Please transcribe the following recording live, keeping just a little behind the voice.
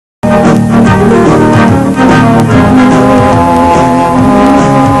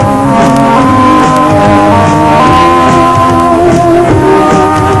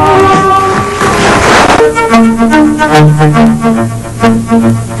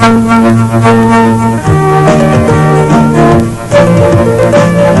Good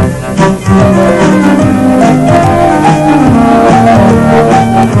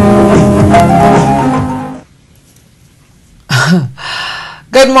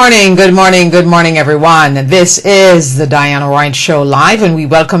morning, everyone. This is the Diana Wright Show live, and we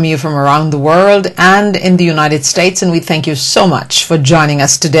welcome you from around the world and in the United States, and we thank you so much for joining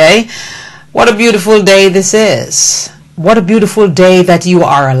us today. What a beautiful day this is. What a beautiful day that you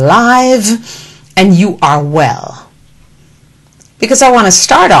are alive and you are well. Because I want to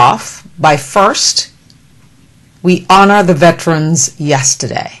start off by first, we honor the veterans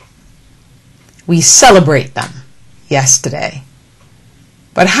yesterday. We celebrate them yesterday.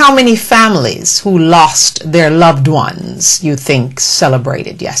 But how many families who lost their loved ones you think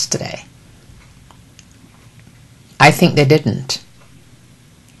celebrated yesterday? I think they didn't.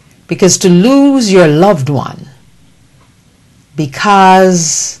 Because to lose your loved one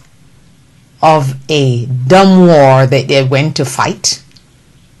because of a dumb war that they went to fight,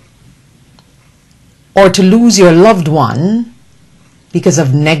 or to lose your loved one because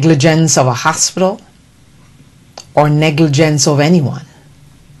of negligence of a hospital or negligence of anyone,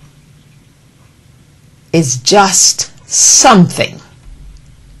 is just something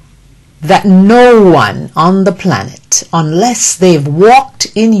that no one on the planet, unless they've walked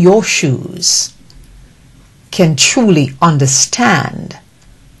in your shoes, can truly understand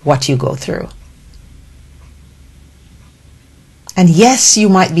what you go through. And yes, you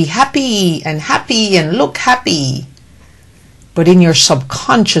might be happy and look happy, but in your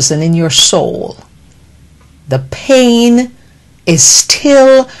subconscious and in your soul, the pain is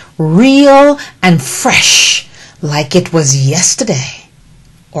still real and fresh, like it was yesterday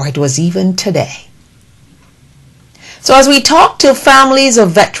or it was even today. So as we talk to families of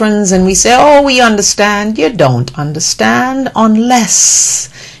veterans and we say, oh, we understand, you don't understand unless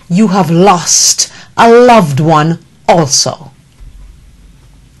you have lost a loved one also.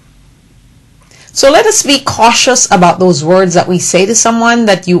 So let us be cautious about those words that we say to someone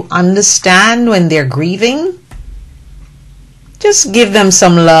that you understand when they're grieving. Just give them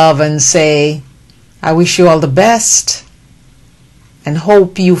some love and say, I wish you all the best and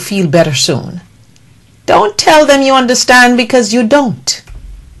hope you feel better soon. Don't tell them you understand, because you don't.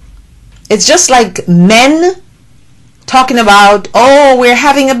 It's just like men talking about, oh, we're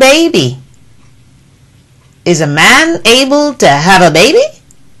having a baby. Is a man able to have a baby?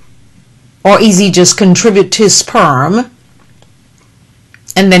 Or is he just contribute to his sperm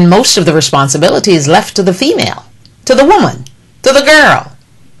and then most of the responsibility is left to the female, to the woman? To the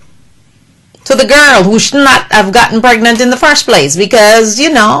girl who should not have gotten pregnant in the first place, because,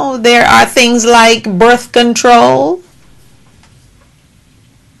 you know, there are things like birth control.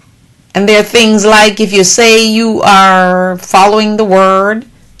 And there are things like if you say you are following the word,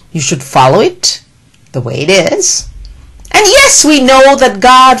 you should follow it the way it is. And yes, we know that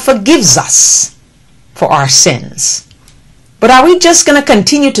God forgives us for our sins. But are we just going to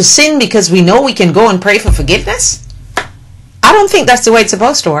continue to sin because we know we can go and pray for forgiveness? I don't think that's the way it's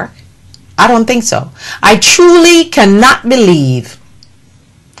supposed to work. I don't think so. I truly cannot believe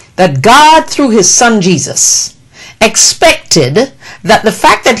that God, through his son Jesus, expected that the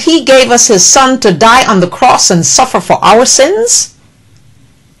fact that he gave us his son to die on the cross and suffer for our sins,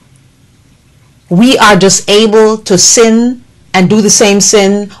 we are just able to sin and do the same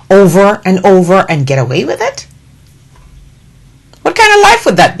sin over and over and get away with it? What kind of life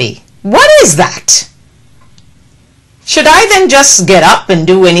would that be? What is that? Should I then just get up and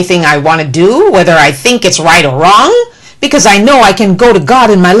do anything I want to do, whether I think it's right or wrong? Because I know I can go to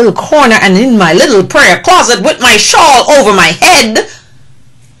God in my little corner and in my little prayer closet with my shawl over my head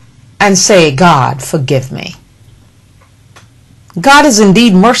and say, God, forgive me. God is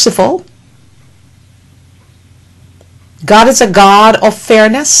indeed merciful. God is a God of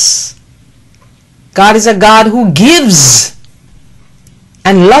fairness. God is a God who gives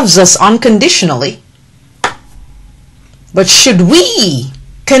and loves us unconditionally. But should we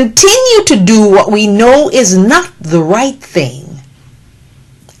continue to do what we know is not the right thing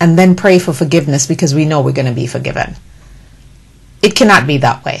and then pray for forgiveness because we know we're going to be forgiven? It cannot be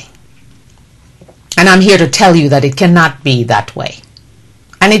that way. And I'm here to tell you that it cannot be that way.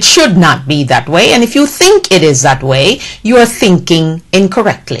 And it should not be that way. And if you think it is that way, you are thinking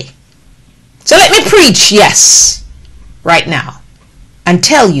incorrectly. So let me preach, yes, right now, and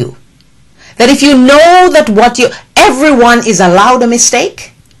tell you that if you know that everyone is allowed a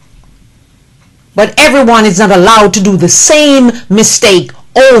mistake, but everyone is not allowed to do the same mistake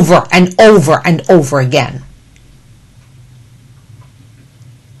over and over and over again.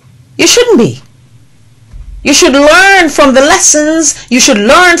 You shouldn't be. You should learn from the lessons. You should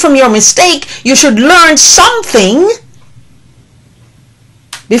learn from your mistake. You should learn something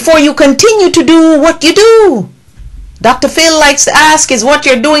before you continue to do what you do. Dr. Phil likes to ask, is what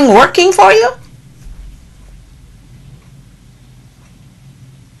you're doing working for you?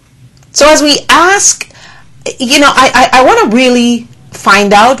 So as we ask, I want to really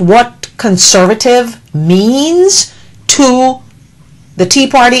find out what conservative means to the Tea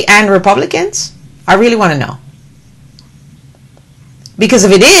Party and Republicans. I really want to know. Because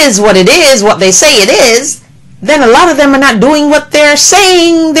if it is, what they say it is, then a lot of them are not doing what they're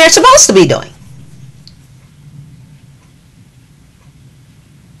saying they're supposed to be doing.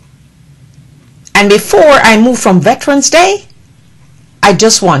 And before I move from Veterans Day, I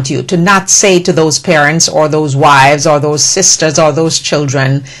just want you to not say to those parents or those wives or those sisters or those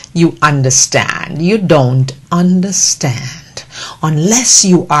children, you understand. You don't understand. Unless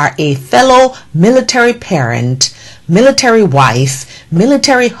you are a fellow military parent, military wife,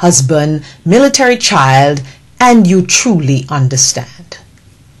 military husband, military child, and you truly understand.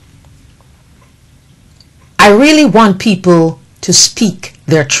 I really want people to speak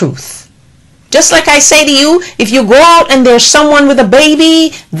their truth. Just like I say to you, if you go out and there's someone with a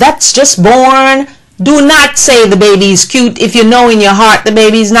baby that's just born, do not say the baby is cute if you know in your heart the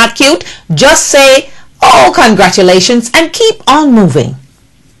baby is not cute. Just say, oh, congratulations, and keep on moving.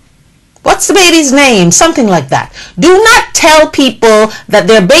 What's the baby's name? Something like that. Do not tell people that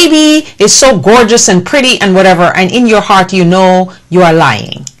their baby is so gorgeous and pretty and whatever, and in your heart you know you are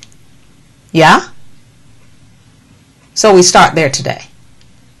lying. Yeah? So we start there today.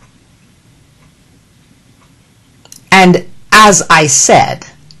 And as I said,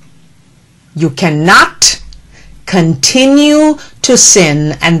 you cannot continue to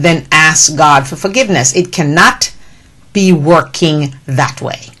sin and then ask God for forgiveness. It cannot be working that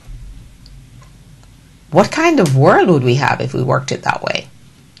way. What kind of world would we have if we worked it that way?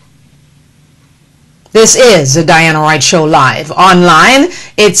 This is the Diana Wright Show live online.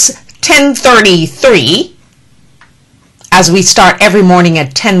 It's 10:33 as we start every morning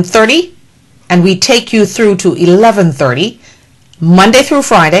at 10:30. And we take you through to 11:30, Monday through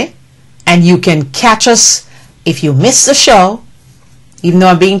Friday. And you can catch us if you miss the show, even though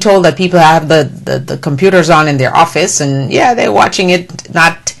I'm being told that people have the computers on in their office. And yeah, they're watching it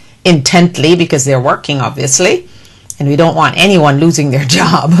not intently because they're working, obviously. And we don't want anyone losing their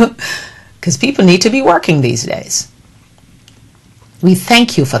job because people need to be working these days. We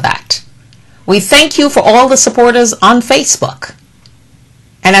thank you for that. We thank you for all the supporters on Facebook.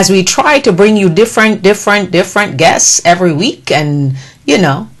 And as we try to bring you different guests every week, and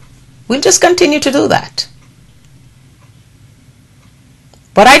we'll just continue to do that.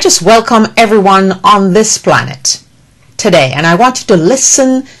 But I just welcome everyone on this planet today, and I want you to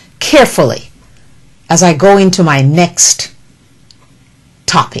listen carefully as I go into my next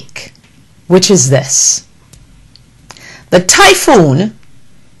topic, which is this. The typhoon,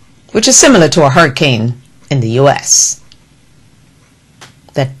 which is similar to a hurricane in the U.S.,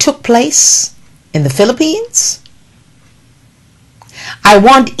 that took place in the Philippines. I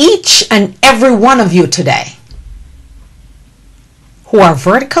want each and every one of you today who are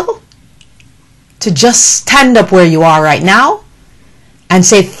vertical to just stand up where you are right now and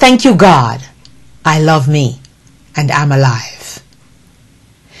say, thank you, God, I love me and I'm alive.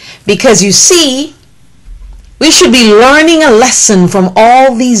 Because you see, we should be learning a lesson from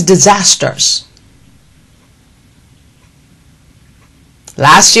all these disasters.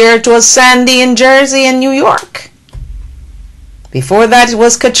 Last year it was Sandy in Jersey and New York. Before that it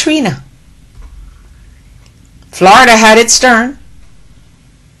was Katrina. Florida had its turn.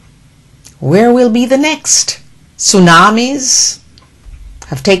 Where will be the next? Tsunamis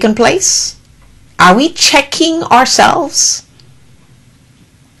have taken place. Are we checking ourselves?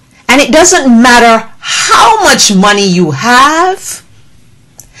 And it doesn't matter how much money you have,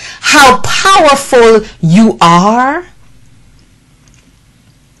 how powerful you are.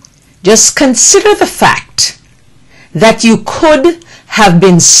 Just consider the fact that you could have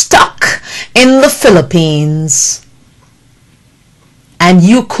been stuck in the Philippines and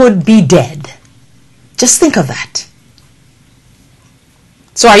you could be dead. Just think of that.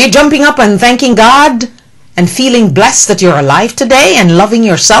 So are you jumping up and thanking God and feeling blessed that you're alive today and loving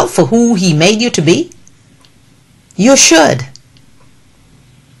yourself for who He made you to be? You should.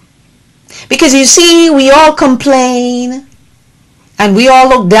 Because you see, we all complain. And we all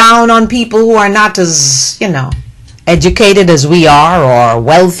look down on people who are not as, educated as we are or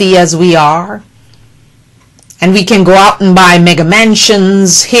wealthy as we are. And we can go out and buy mega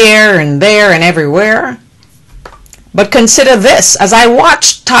mansions here and there and everywhere. But consider this. As I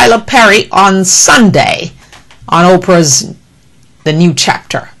watched Tyler Perry on Sunday, on Oprah's The New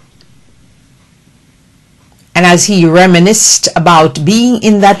Chapter. And as he reminisced about being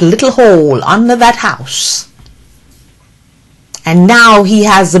in that little hole under that house, and now he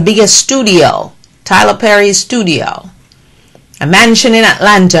has the biggest studio, Tyler Perry's studio, a mansion in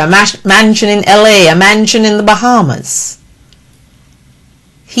Atlanta, a mansion in LA, a mansion in the Bahamas.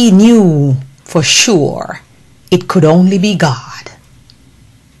 He knew for sure it could only be God.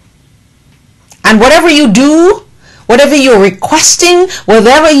 And whatever you do, whatever you're requesting,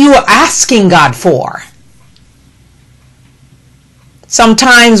 whatever you are asking God for,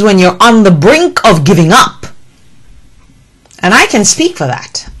 sometimes when you're on the brink of giving up, and I can speak for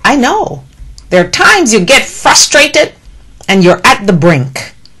that, I know. There are times you get frustrated and you're at the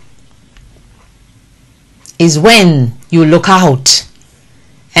brink, is when you look out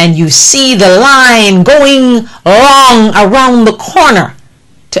and you see the line going long around the corner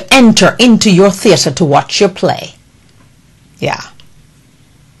to enter into your theater to watch your play. Yeah.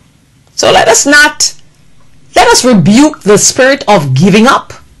 So let us rebuke the spirit of giving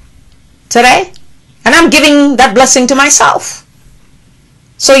up today. And I'm giving that blessing to myself.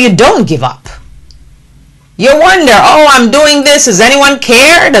 So you don't give up. You wonder, oh, I'm doing this. Does anyone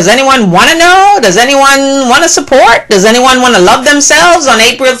care? Does anyone want to know? Does anyone want to support? Does anyone want to love themselves on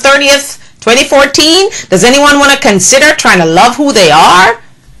April 30th, 2014? Does anyone want to consider trying to love who they are?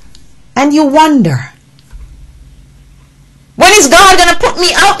 And you wonder, when is God going to put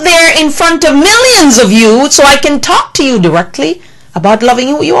me out there in front of millions of you so I can talk to you directly about loving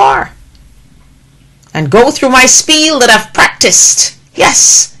who you are? And go through my spiel that I've practiced,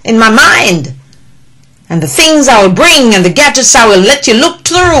 yes, in my mind. And the things I will bring and the gadgets I will let you look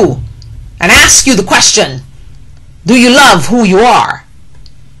through and ask you the question, do you love who you are?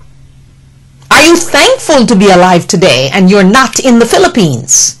 Are you thankful to be alive today and you're not in the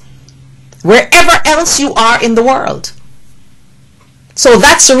Philippines? Wherever else you are in the world. So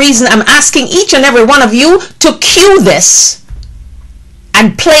that's the reason I'm asking each and every one of you to cue this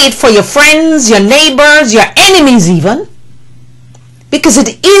and play it for your friends, your neighbors, your enemies even. Because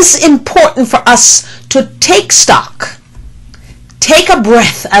it is important for us to take stock. Take a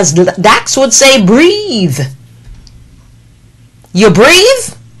breath, as Dax would say, breathe. You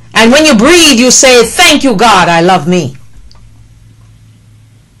breathe, and when you breathe, you say, thank you, God, I love me.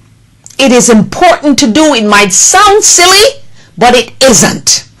 It is important to do. It might sound silly, but it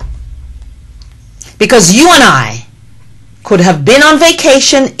isn't. Because you and I could have been on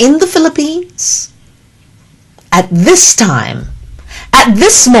vacation in the Philippines at this time, at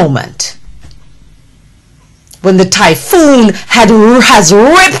this moment, when the typhoon has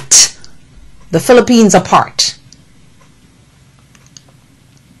ripped the Philippines apart.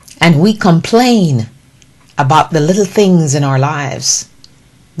 And we complain about the little things in our lives.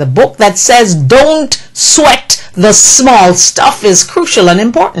 The book that says don't sweat the small stuff is crucial and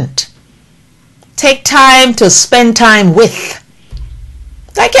important. Take time to spend time with.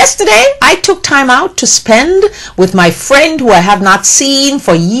 Like yesterday, I took time out to spend with my friend who I have not seen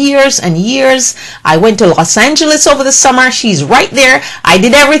for years and years. I went to Los Angeles over the summer. She's right there. I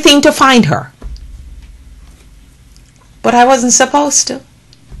did everything to find her. But I wasn't supposed to.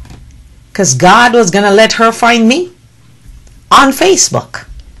 Because God was going to let her find me on Facebook.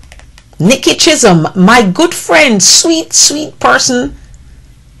 Nikki Chisholm, my good friend, sweet, sweet person,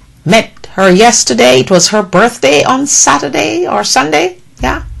 met her yesterday. It was her birthday on Saturday or Sunday.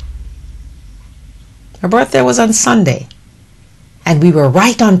 Yeah. Her birthday was on Sunday. And we were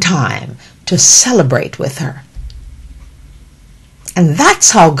right on time to celebrate with her. And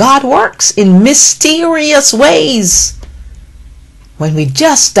that's how God works, in mysterious ways. When we're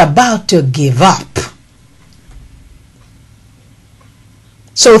just about to give up.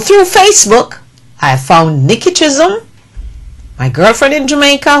 So through Facebook, I found Nikki Chisholm, my girlfriend in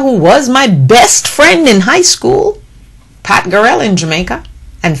Jamaica, who was my best friend in high school, Pat Garrell in Jamaica,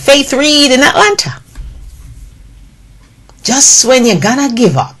 and Faith Reed in Atlanta. Just when you're gonna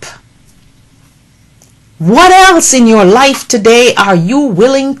give up. What else in your life today are you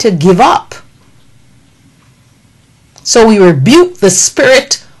willing to give up? So we rebuke the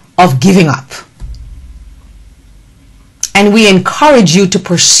spirit of giving up. And we encourage you to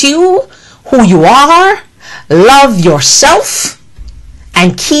pursue who you are, love yourself,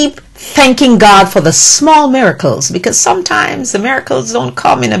 and keep thanking God for the small miracles. Because sometimes the miracles don't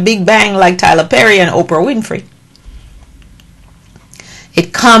come in a big bang like Tyler Perry and Oprah Winfrey.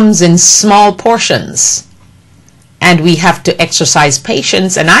 It comes in small portions. And we have to exercise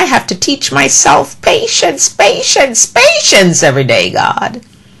patience. And I have to teach myself patience, patience, patience every day, God.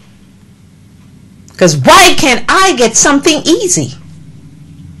 Because why can't I get something easy?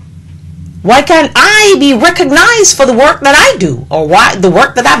 Why can't I be recognized for the work that I do, or the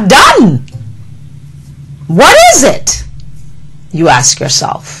work that I've done? What is it? You ask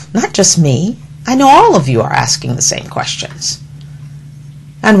yourself. Not just me. I know all of you are asking the same questions.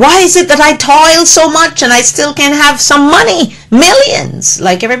 And why is it that I toil so much and I still can't have some money, millions,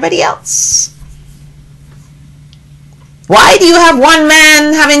 like everybody else? Why do you have one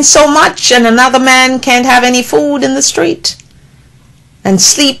man having so much and another man can't have any food in the street and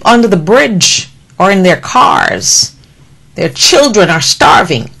sleep under the bridge or in their cars? Their children are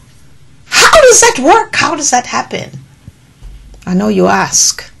starving. How does that work? How does that happen? I know you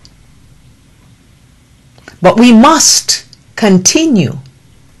ask. But we must continue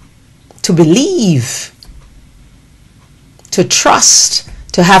to believe, to trust,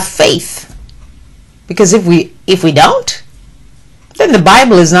 to have faith. Because if we don't, then the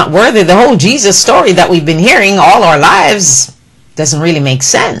Bible is not worthy. The whole Jesus story that we've been hearing all our lives doesn't really make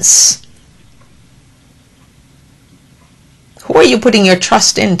sense. Who are you putting your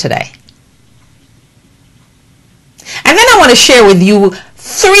trust in today? And then I want to share with you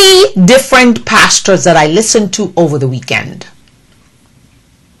 3 different pastors that I listened to over the weekend.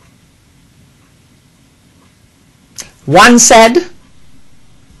 One said,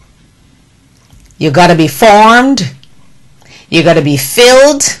 you got to be formed, you got to be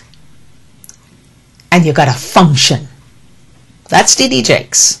filled, and you got to function. That's D.D.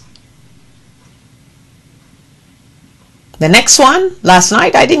 Jakes. The next one, last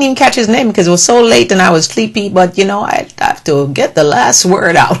night, I didn't even catch his name because it was so late and I was sleepy, but I have to get the last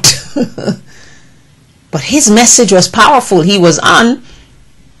word out. But his message was powerful. He was on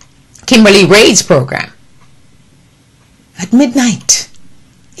Kimberly Raid's program at midnight.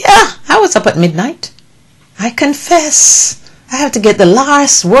 Yeah, I was up at midnight. I confess. I have to get the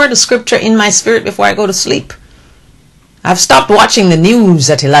last word of scripture in my spirit before I go to sleep. I've stopped watching the news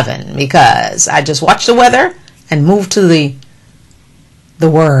at 11 because I just watch the weather and move to the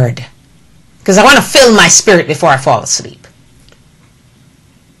word. Because I want to fill my spirit before I fall asleep.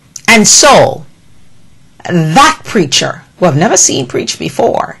 And so, that preacher, who I've never seen preach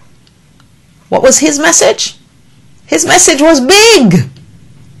before, what was his message? His message was big.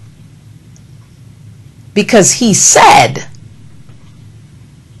 Because he said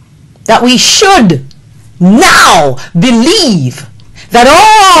that we should now believe that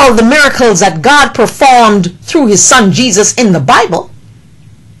all the miracles that God performed through his son Jesus in the Bible,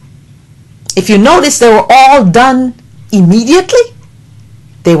 if you notice, they were all done immediately.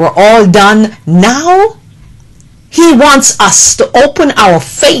 They were all done now. He wants us to open our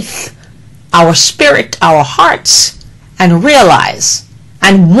faith, our spirit, our hearts, and realize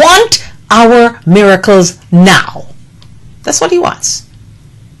and want our miracles now. That's what he wants.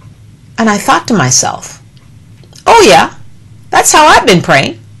 And I thought to myself, oh yeah, that's how I've been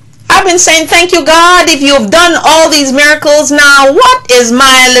praying. I've been saying, thank you, God, if you've done all these miracles. Now, what is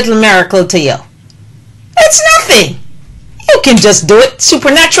my little miracle to you? It's nothing. You can just do it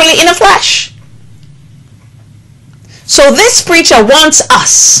supernaturally in a flash. So this preacher wants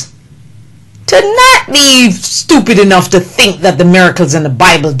us to not be stupid enough to think that the miracles in the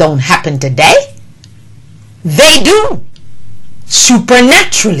Bible don't happen today. They do.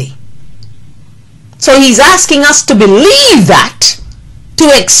 Supernaturally. So he's asking us to believe that,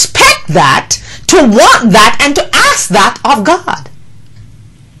 to expect that, to want that, and to ask that of God.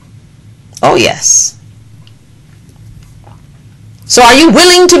 Oh yes. So are you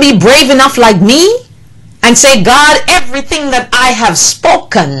willing to be brave enough like me and say, God, everything that I have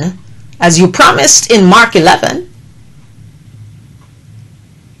spoken, as you promised in Mark 11,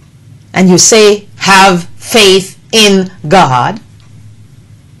 and you say, have faith in God.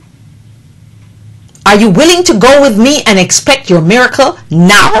 Are you willing to go with me and expect your miracle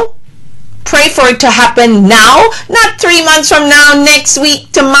now? Pray for it to happen now, not 3 months from now, next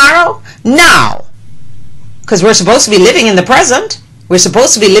week, tomorrow. Now. Because we're supposed to be living in the present. We're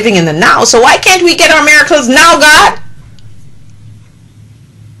supposed to be living in the now. So why can't we get our miracles now, God?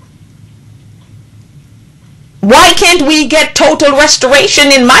 Why can't we get total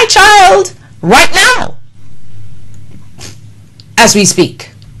restoration in my child right now? As we speak.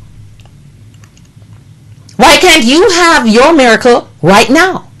 Why can't you have your miracle right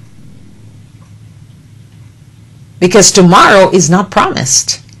now? Because tomorrow is not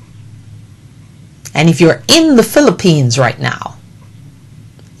promised. And if you're in the Philippines right now,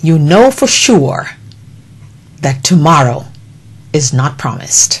 you know for sure that tomorrow is not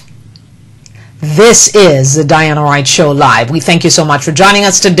promised. This is the Diana Wright Show Live. We thank you so much for joining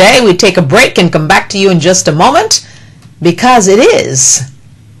us today. We take a break and come back to you in just a moment because it is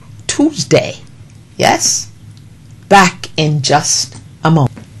Tuesday. Yes? Back in just a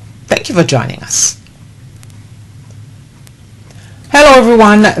moment. Thank you for joining us. Hello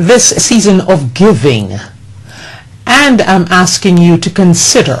everyone, this season of giving, and I'm asking you to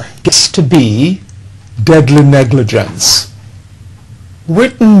consider this to be Deadly Negligence,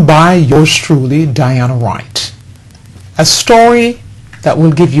 written by yours truly, Diana Wright. A story that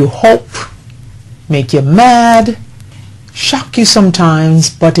will give you hope, make you mad, shock you sometimes,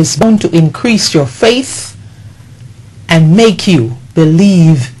 but it's going to increase your faith and make you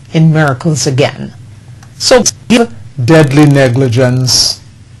believe in miracles again. So give Deadly Negligence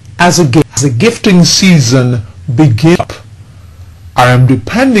as a gift. As the gifting season begins, I am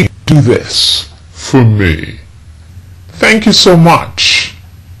depending on this for me. Thank you so much,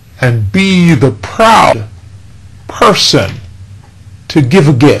 and be the proud person to give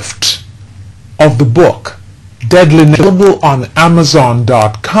a gift of the book Deadly Negligence, available on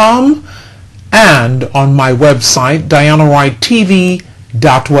Amazon.com and on my website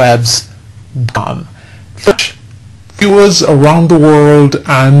DianaWrightTV.webs.com. Viewers around the world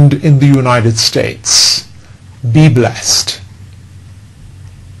and in the United States, be blessed.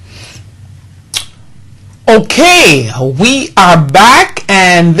 Okay, we are back,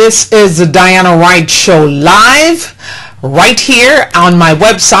 and this is the Diana Wright Show live right here on my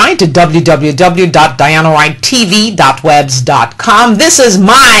website at www.dianawrighttv.webs.com. This is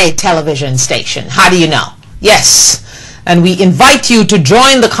my television station. How do you know? Yes. And we invite you to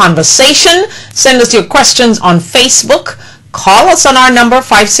join the conversation. Send us your questions on Facebook. Call us on our number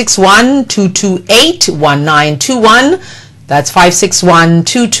 561-228-1921. That's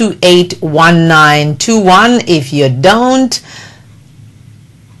 561-228-1921. If you don't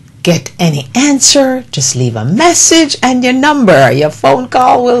get any answer, just leave a message and your phone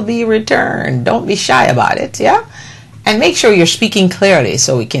call will be returned. Don't be shy about it, yeah? And make sure you're speaking clearly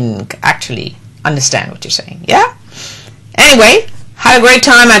so we can actually understand what you're saying, yeah? Anyway, had a great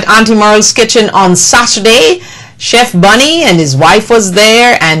time at Auntie Merle's Kitchen on Saturday. Chef Bunny and his wife was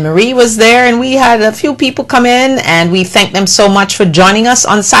there, and Marie was there, and we had a few people come in, and we thank them so much for joining us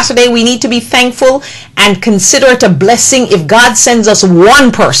on Saturday. We need to be thankful and consider it a blessing if God sends us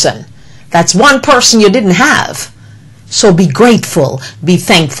one person. That's one person you didn't have. So be grateful, be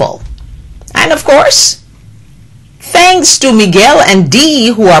thankful. And of course, thanks to Miguel and Dee,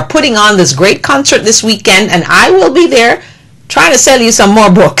 who are putting on this great concert this weekend, and I will be there trying to sell you some more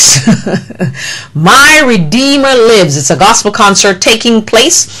books. My Redeemer Lives. It's a gospel concert taking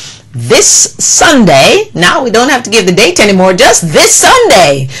place this Sunday. Now we don't have to give the date anymore, just this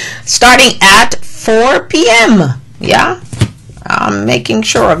Sunday, starting at 4 p.m. Yeah? I'm making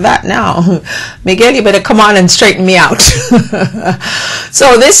sure of that now. Miguel, you better come on and straighten me out.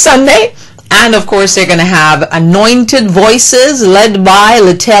 So this Sunday, and of course they're going to have Anointed Voices led by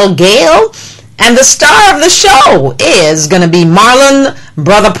Littell Gale. And the star of the show is going to be Marlon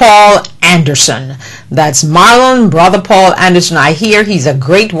Brother Paul Anderson. That's Marlon Brother Paul Anderson. I hear he's a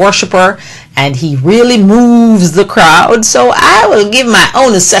great worshiper and he really moves the crowd. So I will give my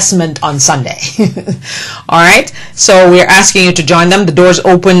own assessment on Sunday. All right. So we're asking you to join them. The doors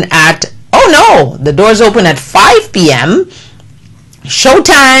open at, the doors open at 5 p.m.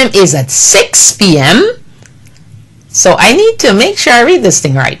 Showtime is at 6 p.m. So I need to make sure I read this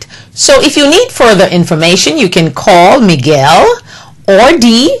thing right. So if you need further information, you can call Miguel or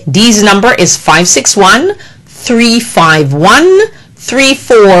Dee. Dee's number is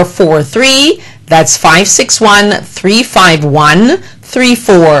 561-351-3443. That's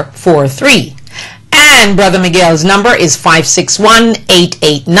 561-351-3443. And Brother Miguel's number is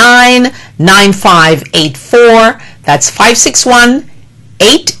 561-889-9584. That's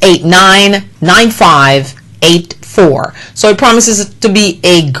 561-889-9584. So it promises to be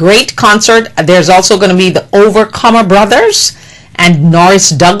a great concert. There's also going to be the Overcomer Brothers and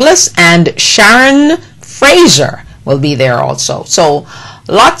Norris Douglas and Sharon Fraser will be there also. So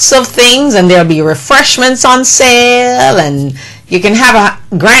lots of things, and there'll be refreshments on sale, and you can have a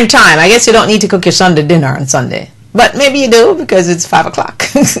grand time. I guess you don't need to cook your Sunday dinner on Sunday, but maybe you do because it's 5 o'clock.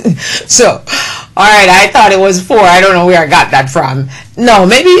 So, all right, I thought it was 4. I don't know where I got that from. No,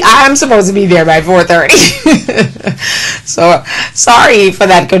 maybe I'm supposed to be there by 4:30. So, sorry for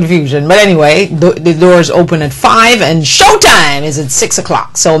that confusion. But anyway, the doors open at 5 and showtime is at 6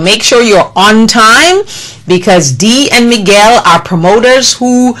 o'clock. So make sure you're on time because Dee and Miguel are promoters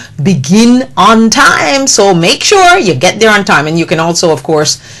who begin on time. So make sure you get there on time. And you can also, of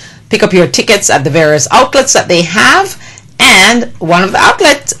course, pick up your tickets at the various outlets that they have. And one of the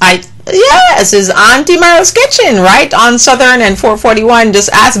outlets, is Auntie Merle's Kitchen, right on Southern and 441. Just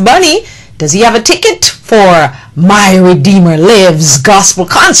ask Bunny, does he have a ticket for My Redeemer Lives gospel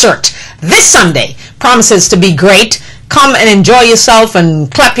concert this Sunday? Promises to be great. come and enjoy yourself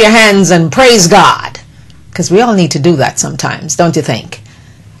and clap your hands and praise God. Because we all need to do that sometimes, don't you think?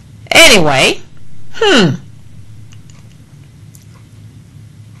 Anyway, in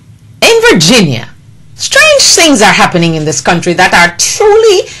Virginia, strange things are happening in this country that are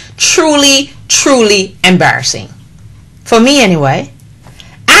truly, truly, truly embarrassing. For me anyway.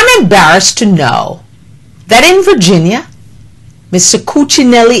 I'm embarrassed to know that in Virginia, Mr.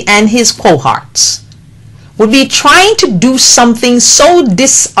 Cuccinelli and his cohorts would be trying to do something so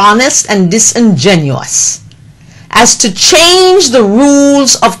dishonest and disingenuous as to change the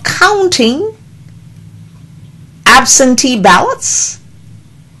rules of counting absentee ballots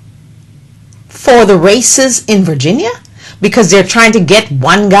for the races in Virginia because they're trying to get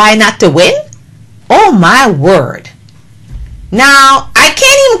one guy not to win? Oh my word. Now, I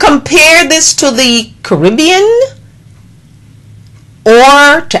can't even compare this to the Caribbean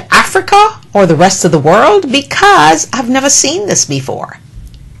or to Africa or the rest of the world because I've never seen this before.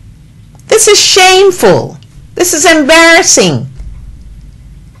 This is shameful. This is embarrassing.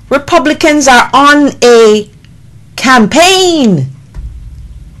 Republicans are on a campaign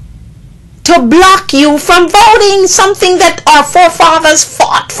to block you from voting, something that our forefathers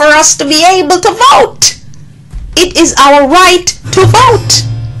fought for us to be able to vote. It is our right to vote.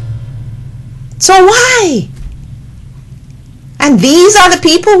 So why? And these are the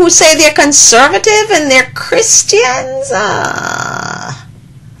people who say they're conservative and they're Christians?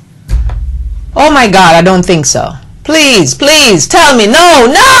 Oh my God, I don't think so. Please, please tell me,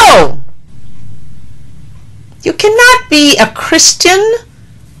 no! You cannot be a Christian.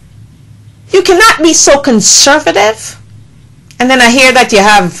 You cannot be so conservative. And then I hear that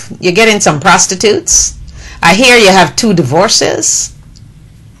you're getting some prostitutes. I hear you have 2 divorces.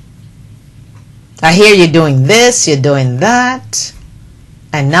 I hear you're doing this, you're doing that.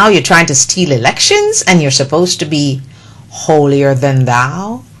 And now you're trying to steal elections and you're supposed to be holier than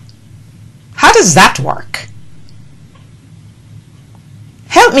thou. How does that work?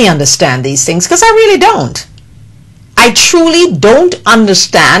 Help me understand these things because I really don't. I truly don't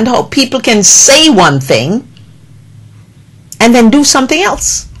understand how people can say one thing and then do something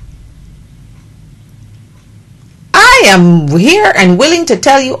else. I am here and willing to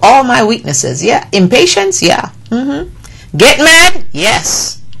tell you all my weaknesses. Yeah. Impatience? Yeah. Get mad?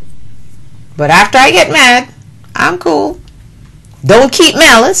 Yes. But after I get mad, I'm cool. Don't keep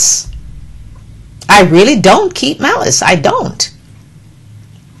malice. I really don't keep malice. I don't.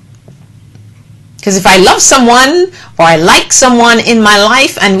 Because if I love someone or I like someone in my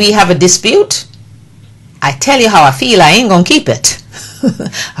life and we have a dispute, I tell you how I feel. I ain't going to keep it.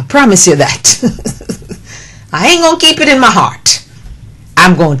 I promise you that. I ain't going to keep it in my heart.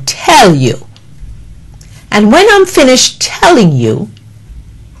 I'm going to tell you. And when I'm finished telling you,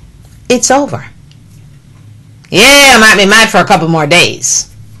 it's over. Yeah, I might be mad for a couple more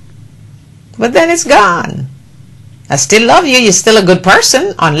days. But then it's gone. I still love you. You're still a good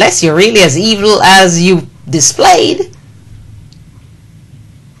person. Unless you're really as evil as you displayed.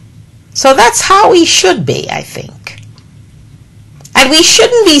 So that's how we should be, I think. And we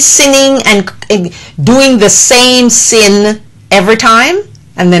shouldn't be sinning and doing the same sin every time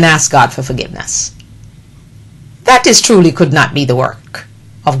and then ask God for forgiveness. That is truly could not be the work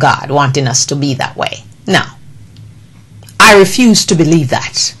of God, wanting us to be that way. No. I refuse to believe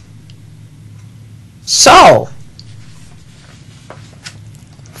that. So,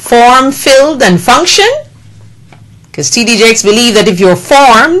 form, filled, and function. Because T.D. Jakes believe that if you're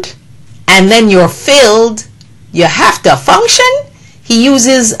formed and then you're filled, you have to function. He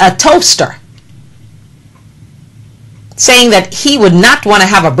uses a toaster, saying that he would not want to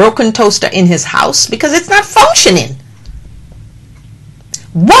have a broken toaster in his house because it's not functioning.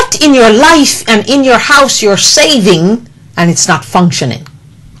 What in your life and in your house you're saving and it's not functioning?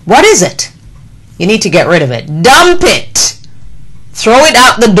 What is it? You need to get rid of it. Dump it. Throw it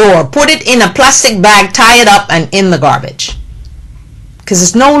out the door. Put it in a plastic bag, tie it up, and in the garbage. Because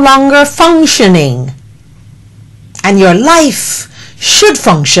it's no longer functioning. And your life should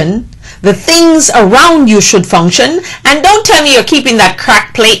function. The things around you should function. And don't tell me you're keeping that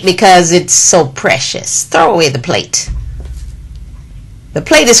cracked plate because it's so precious. Throw away the plate. The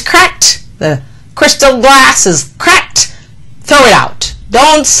plate is cracked. The crystal glass is cracked. Throw it out.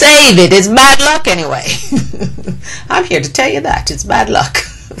 Don't save it. It's bad luck anyway. I'm here to tell you that. It's bad luck.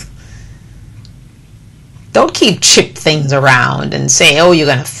 Don't keep chipped things around and say, oh, you're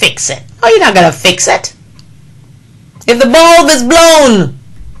going to fix it. Oh, you're not going to fix it. If the bulb is blown,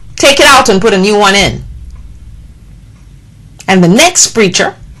 take it out and put a new one in. And the next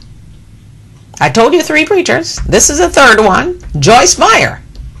preacher, I told you 3 preachers. This is the 3rd one. Joyce Meyer.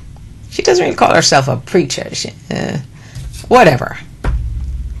 She doesn't really call herself a preacher. whatever.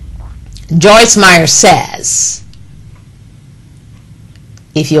 Joyce Meyer says,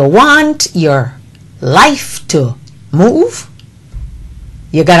 if you want your life to move,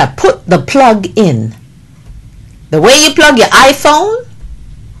 you gotta put the plug in. The way you plug your iPhone,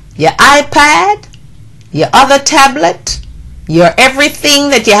 your iPad, your other tablet, your everything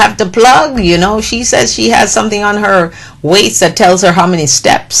that you have to plug. You know, she says she has something on her waist that tells her how many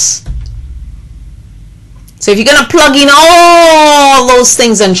steps. So if you're going to plug in all those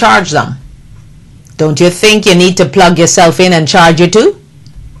things and charge them, don't you think you need to plug yourself in and charge it too?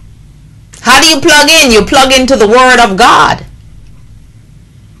 How do you plug in? You plug into the Word of God.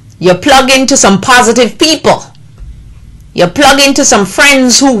 You plug into some positive people. You plug into some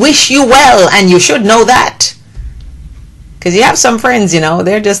friends who wish you well, and you should know that. Because you have some friends, you know,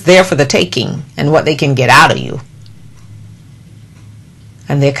 they're just there for the taking and what they can get out of you.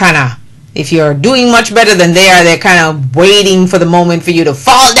 And they're kind of, if you're doing much better than they are, they're kind of waiting for the moment for you to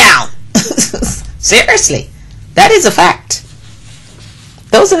fall down. Seriously, that is a fact.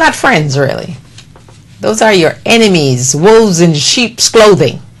 Those are not friends, really. Those are your enemies, wolves in sheep's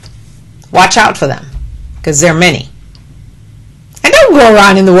clothing. Watch out for them, because there are many. And don't go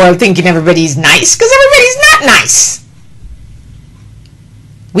around in the world thinking everybody's nice, because everybody's not nice.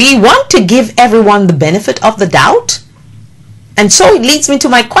 We want to give everyone the benefit of the doubt. And so it leads me to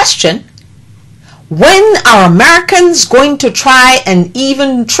my question. When are Americans going to try and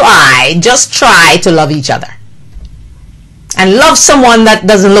even just try to love each other? And love someone that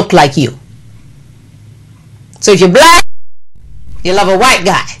doesn't look like you. So if you're black, you love a white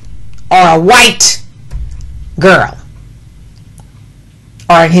guy. Or a white girl.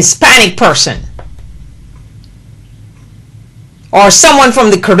 Or a Hispanic person. Or someone from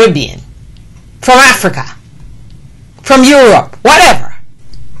the Caribbean. From Africa. From Europe. Whatever.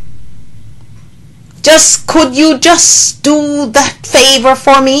 Could you just do that favor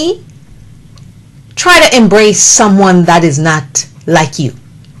for me? Try to embrace someone that is not like you.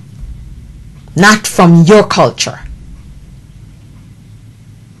 Not from your culture.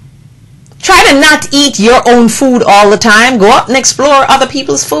 Try to not eat your own food all the time. Go out and explore other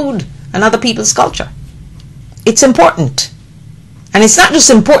people's food and other people's culture. It's important. And it's not just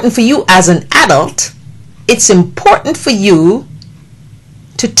important for you as an adult. It's important for you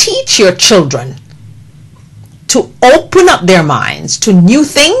to teach your children to open up their minds to new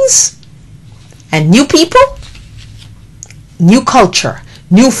things and new people, new culture,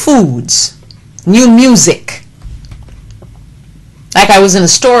 new foods, new music. Like I was in a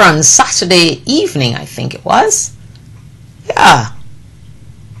store on Saturday evening, I think it was. Yeah.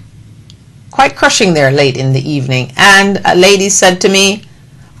 Quite crushing there late in the evening. And a lady said to me,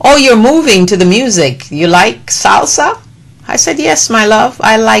 "Oh, you're moving to the music. You like salsa?" I said, "Yes, my love.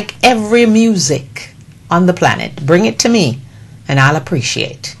 I like every music on the planet. Bring it to me and I'll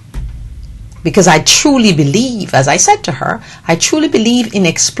appreciate." Because I truly believe, as I said to her, I truly believe in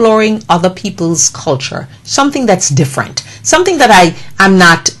exploring other people's culture. Something that's different. Something that I am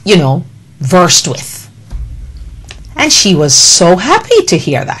not, versed with. And she was so happy to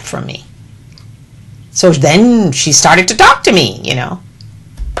hear that from me. So then she started to talk to me,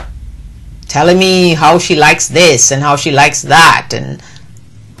 telling me how she likes this and how she likes that. And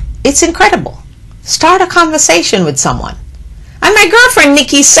it's incredible. Start a conversation with someone. And my girlfriend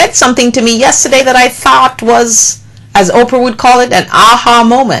Nikki said something to me yesterday that I thought was, as Oprah would call it, an aha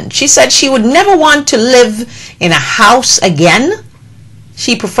moment. She said she would never want to live in a house again.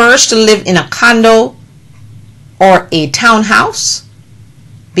 She prefers to live in a condo or a townhouse,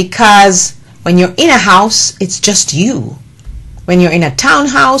 because when you're in a house, it's just you. When you're in a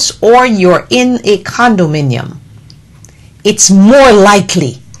townhouse or you're in a condominium, it's more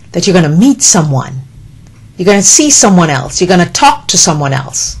likely that you're going to meet someone. You're going to see someone else. You're going to talk to someone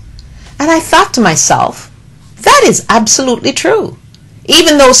else. And I thought to myself, that is absolutely true.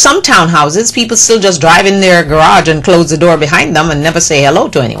 Even though some townhouses, people still just drive in their garage and close the door behind them and never say hello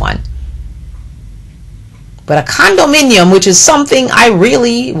to anyone. But a condominium, which is something I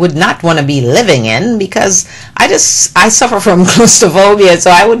really would not want to be living in, because I suffer from claustrophobia, so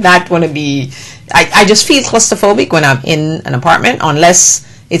I would not want to be, I just feel claustrophobic when I'm in an apartment, unless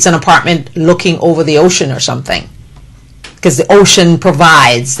it's an apartment looking over the ocean or something. Because the ocean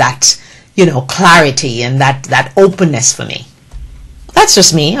provides that, clarity and that openness for me. That's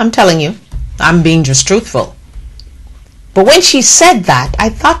just me, I'm telling you. I'm being just truthful. But when she said that, I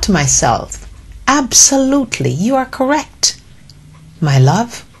thought to myself, absolutely, you are correct, my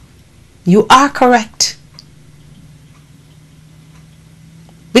love. You are correct.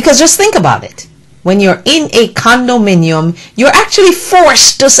 Because just think about it. When you're in a condominium, you're actually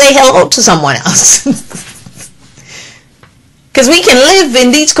forced to say hello to someone else. Because we can live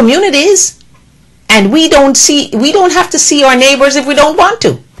in these communities and we don't have to see our neighbors if we don't want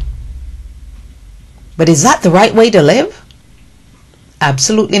to. But is that the right way to live?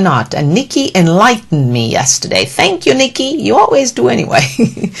 Absolutely not. And Nikki enlightened me yesterday. Thank you, Nikki. You always do anyway.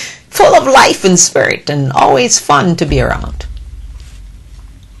 Full of life and spirit and always fun to be around.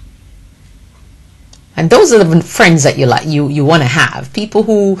 And those are the friends that you want to have. People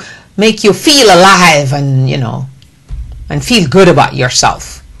who make you feel alive and, and feel good about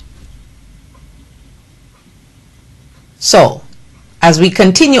yourself. So, as we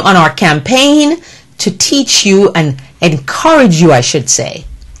continue on our campaign to teach you and encourage you, I should say,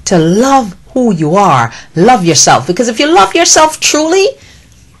 to love who you are, love yourself. Because if you love yourself truly,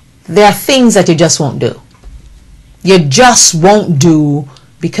 there are things that you just won't do. You just won't do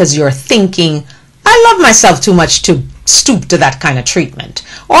because you're thinking, I love myself too much to stoop to that kind of treatment.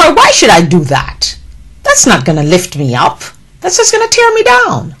 Or why should I do that? That's not going to lift me up. That's just going to tear me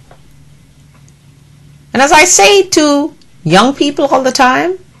down. And as I say to young people all the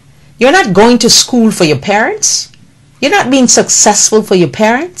time, you're not going to school for your parents. You're not being successful for your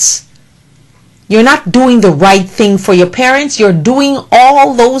parents. You're not doing the right thing for your parents. You're doing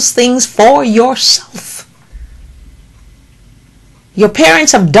all those things for yourself. Your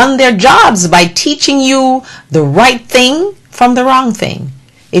parents have done their jobs by teaching you the right thing from the wrong thing.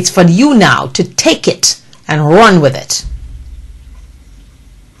 It's for you now to take it and run with it.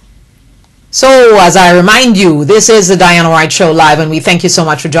 So, as I remind you, this is the Diana White Show Live, and we thank you so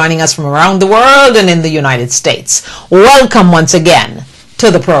much for joining us from around the world and in the United States. Welcome once again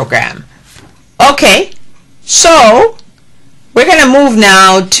to the program. Okay, so we're going to move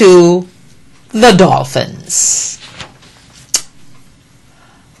now to the Dolphins.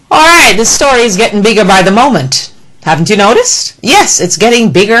 All right, this story is getting bigger by the moment. Haven't you noticed? Yes, it's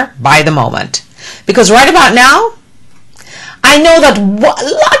getting bigger by the moment. Because right about now, I know that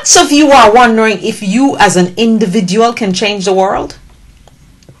lots of you are wondering if you as an individual can change the world.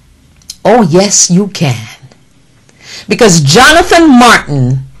 Oh, yes, you can. Because Jonathan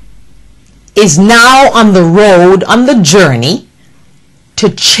Martin is now on the road, on the journey to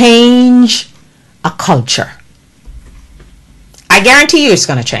change a culture. I guarantee you it's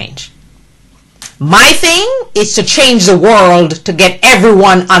going to change. My thing is to change the world, to get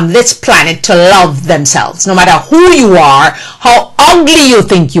everyone on this planet to love themselves. No matter who you are, how ugly you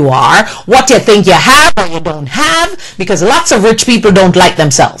think you are, what you think you have or you don't have, because lots of rich people don't like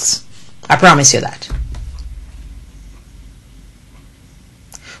themselves. I promise you that.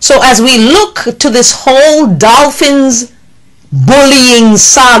 So as we look to this whole Dolphins bullying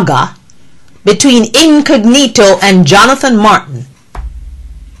saga between Incognito and Jonathan Martin,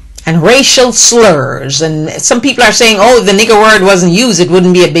 and racial slurs, and some people are saying, oh, if the nigger word wasn't used, it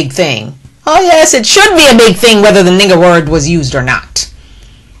wouldn't be a big thing. Oh yes, it should be a big thing whether the nigger word was used or not.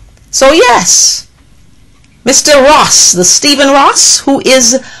 So yes, Mr. Ross, the Stephen Ross, who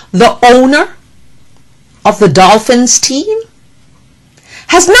is the owner of the Dolphins team,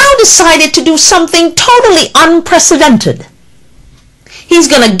 has now decided to do something totally unprecedented. He's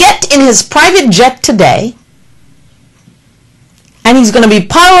going to get in his private jet today, and he's going to be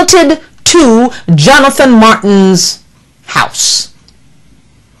piloted to Jonathan Martin's house.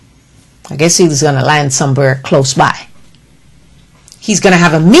 I guess he's going to land somewhere close by. He's going to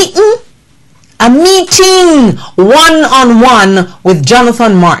have a meeting one-on-one with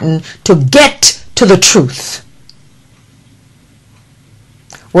Jonathan Martin to get to the truth.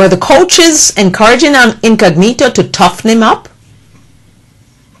 Were the coaches encouraging Incognito to toughen him up?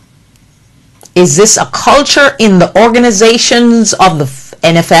 Is this a culture in the organizations of the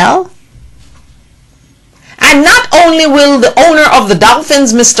NFL? And not only will the owner of the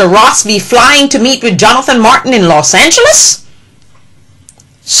Dolphins, Mr. Ross, be flying to meet with Jonathan Martin in Los Angeles,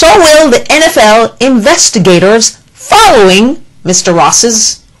 so will the NFL investigators following Mr.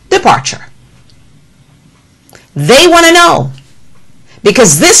 Ross's departure. They want to know,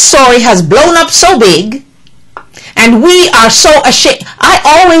 because this story has blown up so big, and we are so ashamed. I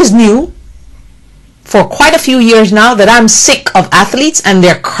always knew for quite a few years now that I'm sick of athletes and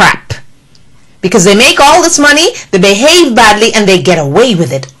their crap. Because they make all this money, they behave badly, and they get away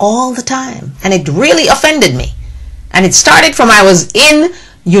with it all the time. And it really offended me. And it started from I was in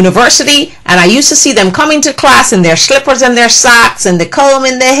university, and I used to see them coming to class in their slippers and their socks, and they comb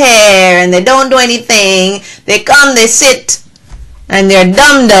in their hair, and they don't do anything. They come, they sit, and they're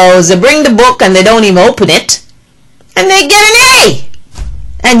dumb-dos. They bring the book, and they don't even open it. And they get an A.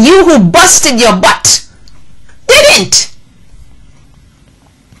 And you who busted your butt didn't.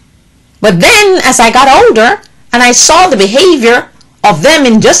 But then as I got older and I saw the behavior of them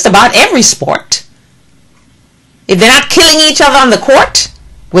in just about every sport, if they're not killing each other on the court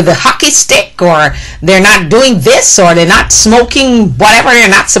with a hockey stick, or they're not doing this, or they're not smoking whatever they're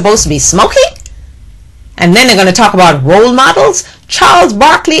not supposed to be smoking, and then they're going to talk about role models. Charles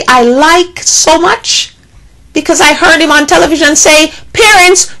Barkley I like so much because I heard him on television say,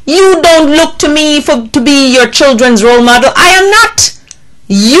 parents, you don't look to me to be your children's role model. I am not.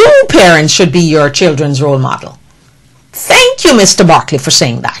 You parents should be your children's role model. Thank you, Mr. Barkley, for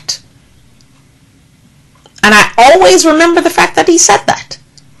saying that. And I always remember the fact that he said that.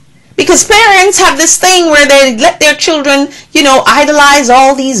 Because parents have this thing where they let their children, idolize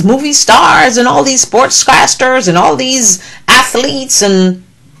all these movie stars and all these sportscasters and all these athletes and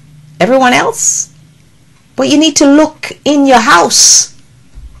everyone else. But you need to look in your house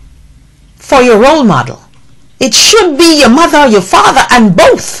for your role model. It should be your mother or your father, and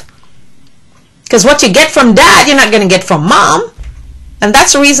both. Because what you get from dad, you're not going to get from mom. And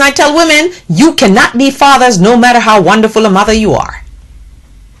that's the reason I tell women, you cannot be fathers no matter how wonderful a mother you are.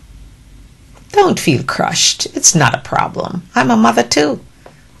 Don't feel crushed. It's not a problem. I'm a mother too.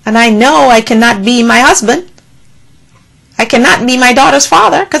 And I know I cannot be my husband. I cannot be my daughter's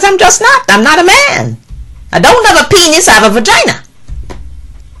father because I'm just not. I'm not a man. I don't have a penis, I have a vagina.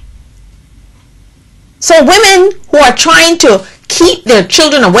 So women who are trying to keep their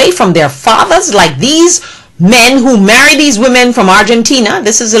children away from their fathers, like these men who marry these women from Argentina,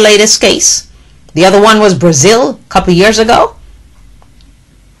 this is the latest case. The other one was Brazil a couple years ago.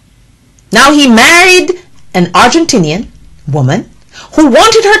 Now he married an Argentinian woman who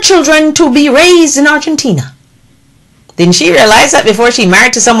wanted her children to be raised in Argentina. Didn't she realize that before she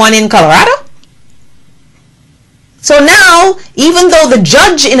married to someone in Colorado? So now, even though the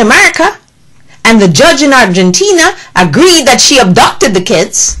judge in America and the judge in Argentina agreed that she abducted the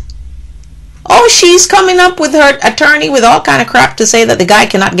kids, she's coming up with her attorney with all kind of crap to say that the guy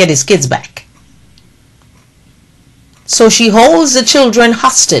cannot get his kids back. So she holds the children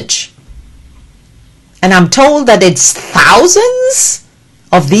hostage. And I'm told that it's thousands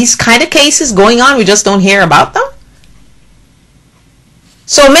of these kind of cases going on. We just don't hear about them.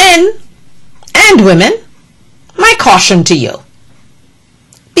 So men and women, my caution to you.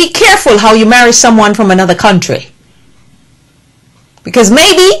 Be careful how you marry someone from another country. Because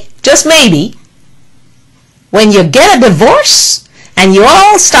maybe, just maybe, when you get a divorce and you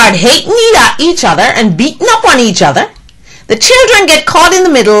all start hating each other and beating up on each other, the children get caught in the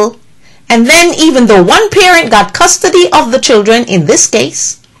middle. And then even though one parent got custody of the children, in this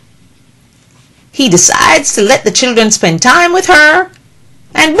case, he decides to let the children spend time with her,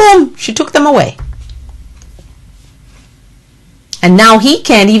 and boom, she took them away. And now he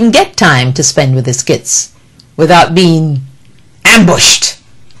can't even get time to spend with his kids without being ambushed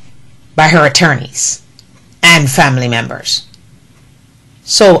by her attorneys and family members.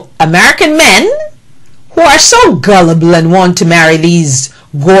 So American men who are so gullible and want to marry these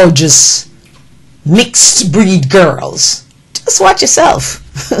gorgeous mixed breed girls, just watch yourself.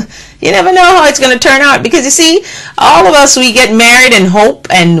 You never know how it's going to turn out, because you see, all of us, we get married and hope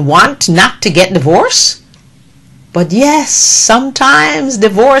and want not to get divorced. But yes, sometimes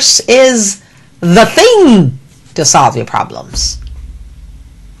divorce is the thing to solve your problems,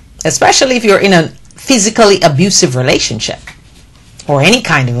 especially if you're in a physically abusive relationship, or any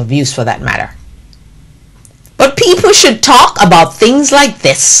kind of abuse for that matter. But people should talk about things like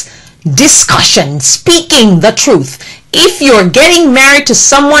this. Discussion, speaking the truth. If you're getting married to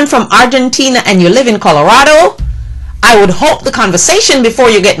someone from Argentina and you live in Colorado, I would hope the conversation before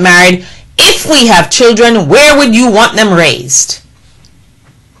you get married, if we have children, where would you want them raised?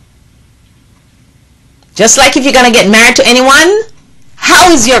 Just like if you're going to get married to anyone,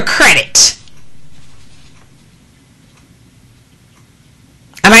 how is your credit?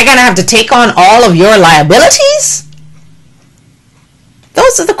 Am I going to have to take on all of your liabilities?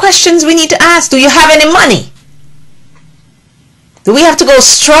 Those are the questions we need to ask. Do you have any money? Do we have to go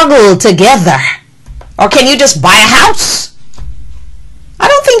struggle together? Or can you just buy a house? I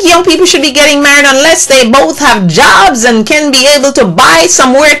don't think young people should be getting married unless they both have jobs and can be able to buy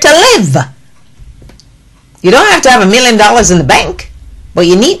somewhere to live. You don't have to have $1 million in the bank, but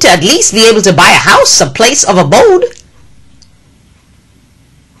you need to at least be able to buy a house, a place of abode,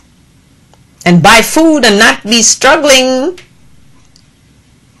 and buy food and not be struggling.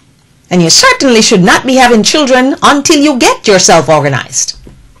 And you certainly should not be having children until you get yourself organized,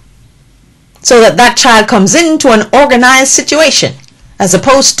 so that that child comes into an organized situation as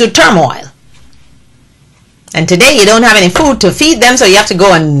opposed to turmoil. And today you don't have any food to feed them, so you have to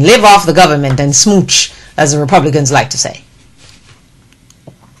go and live off the government and smooch, as the Republicans like to say.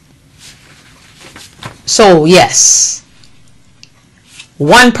 So yes,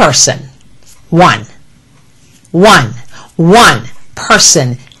 one person, one, One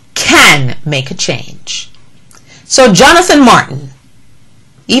person can make a change. So Jonathan Martin,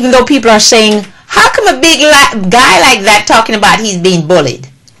 even though people are saying, how come a big guy like that talking about he's being bullied?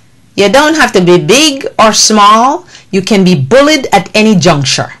 You don't have to be big or small. You can be bullied at any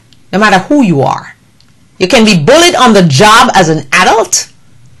juncture, no matter who you are. You can be bullied on the job as an adult,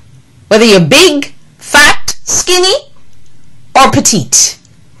 whether you're big, fat, skinny, or petite.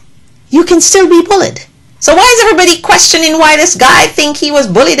 You can still be bullied. So why is everybody questioning why this guy think he was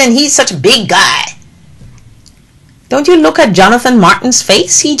bullied and he's such a big guy? Don't you look at Jonathan Martin's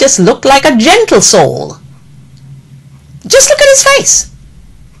face? He just looked like a gentle soul. Just look at his face.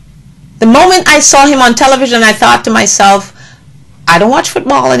 The moment I saw him on television, I thought to myself, I don't watch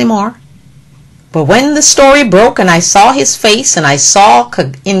football anymore. But when the story broke and I saw his face and I saw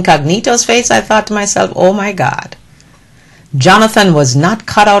Incognito's face, I thought to myself, oh my God. Jonathan was not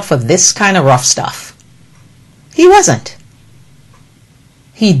cut out for this kind of rough stuff. He wasn't.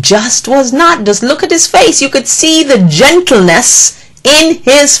 He just was not. Just look at his face. You could see the gentleness in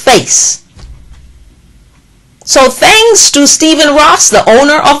his face. So thanks to Stephen Ross, the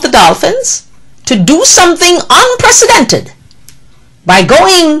owner of the Dolphins, to do something unprecedented by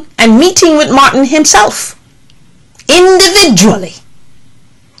going and meeting with Martin himself individually.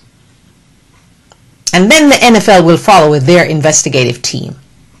 And then the NFL will follow with their investigative team.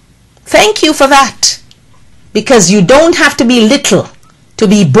 Thank you for that. Because you don't have to be little to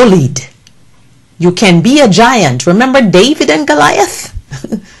be bullied. You can be a giant. Remember David and Goliath?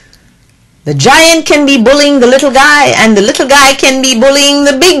 The giant can be bullying the little guy, and the little guy can be bullying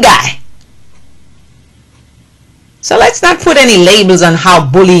the big guy. So let's not put any labels on how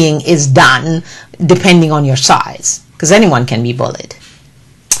bullying is done depending on your size, because anyone can be bullied.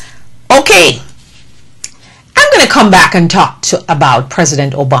 Okay, I'm going to come back and talk about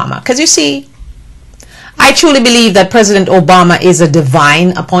President Obama, because you see, I truly believe that President Obama is a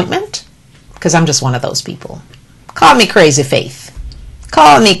divine appointment, because I'm just one of those people. Call me crazy faith.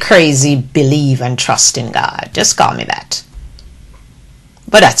 Call me crazy believe and trust in God. Just call me that.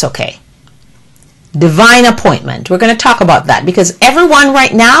 But that's okay. Divine appointment. We're going to talk about that because everyone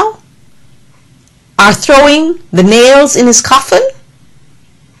right now are throwing the nails in his coffin.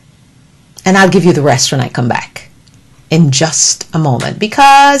 And I'll give you the rest when I come back in just a moment.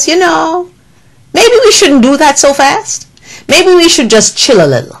 Because, you know, maybe we shouldn't do that so fast. Maybe we should just chill a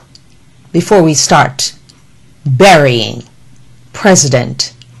little before we start burying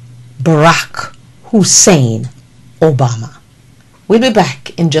President Barack Hussein Obama. We'll be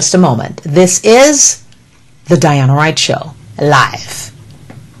back in just a moment. This is The Diana Wright Show, live.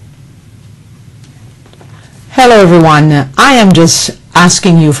 Hello everyone. I am just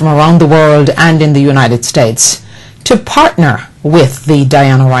asking you from around the world and in the United States to partner with The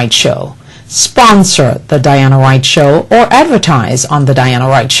Diana Wright Show. Sponsor The Diana Wright Show or advertise on The Diana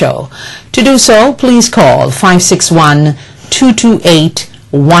Wright Show. To do so, please call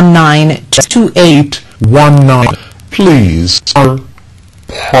 561-228-1928. Please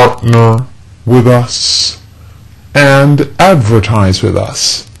partner with us and advertise with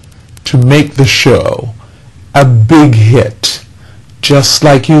us to make the show a big hit, just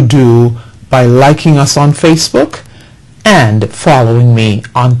like you do by liking us on Facebook and following me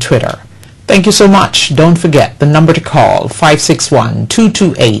on Twitter. Thank you so much. Don't forget the number to call,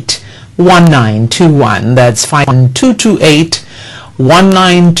 561-228-1921. That's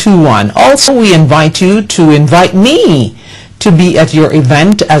 561-228-1921. Also, we invite you to invite me to be at your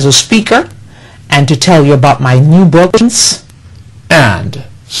event as a speaker and to tell you about my new books. And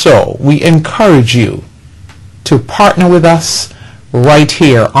so we encourage you to partner with us right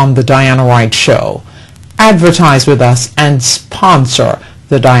here on The Diana Wright Show. Advertise with us and sponsor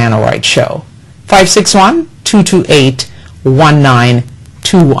The Diana Wright Show.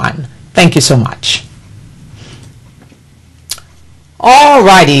 561-228-1921. Thank you so much.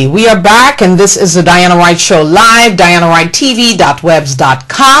 Alrighty, we are back and this is The Diana Wright Show live,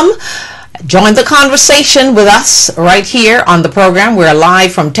 DianaWrightTV.webs.com. Join the conversation with us right here on the program. We're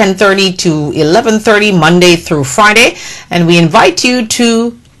live from 10:30 to 11:30 Monday through Friday, and we invite you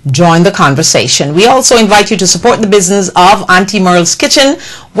to join the conversation. We also invite you to support the business of Auntie Merle's Kitchen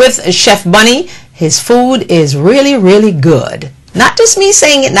with Chef Bunny. His food is really, really good. Not just me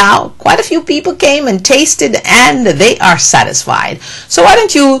saying it now. Quite a few people came and tasted and they are satisfied. So why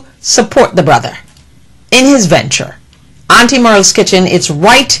don't you support the brother in his venture? Auntie Merle's Kitchen, it's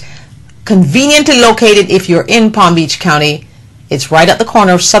right conveniently located if you're in Palm Beach County. It's right at the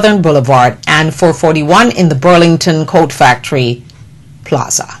corner of Southern Boulevard and 441 in the Burlington Coat Factory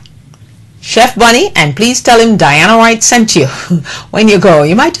Plaza. Chef Bunny, and please tell him Diana Wright sent you when you go.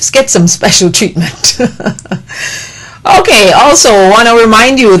 You might just get some special treatment. Okay, also want to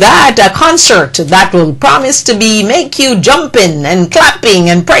remind you that a concert that will promise to make you jumping and clapping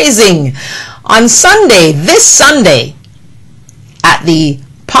and praising on Sunday, this Sunday, at the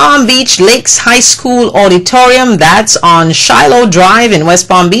Palm Beach Lakes High School Auditorium. That's on Shiloh Drive in West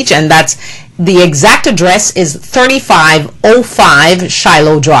Palm Beach, and that's the exact address is 3505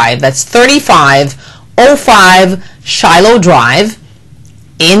 Shiloh Drive. That's 3505 Shiloh Drive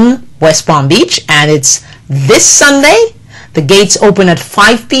in West Palm Beach, and it's this Sunday. The gates open at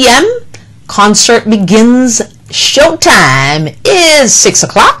 5 p.m. Concert begins. Showtime is 6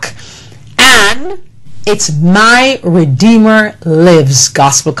 o'clock, and it's My Redeemer Lives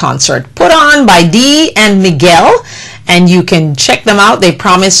Gospel Concert, put on by Dee and Miguel, and you can check them out. They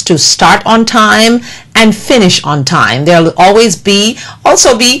promise to start on time and finish on time. There'll always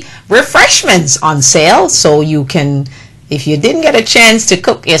also be refreshments on sale, so you can, if you didn't get a chance to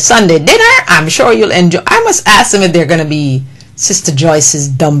cook your Sunday dinner, I'm sure you'll enjoy. I must ask them if they're going to be Sister Joyce's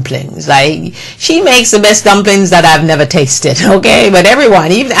dumplings. Like, she makes the best dumplings that I've never tasted, okay? But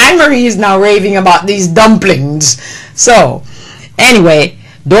everyone, even Anne-Marie is now raving about these dumplings. So, anyway,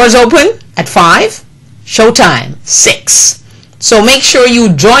 doors open at 5, showtime 6. So make sure you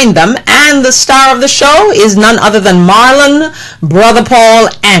join them, and the star of the show is none other than Marlon Brother Paul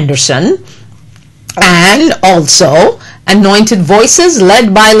Anderson, and also Anointed Voices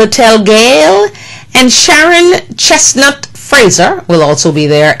led by Littell Gale, and Sharon Chestnut Fraser will also be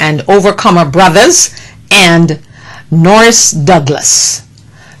there, and Overcomer Brothers and Norris Douglas.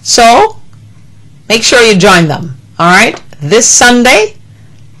 So make sure you join them. All right, this Sunday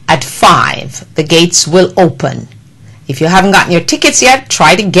at 5 the gates will open. If you haven't gotten your tickets yet,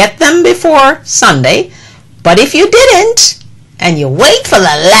 try to get them before Sunday. But if you didn't and you wait for the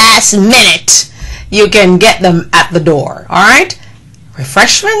last minute, you can get them at the door. All right,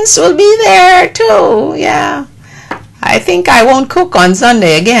 refreshments will be there too. Yeah, I think I won't cook on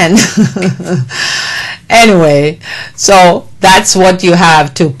Sunday again. Anyway, so that's what you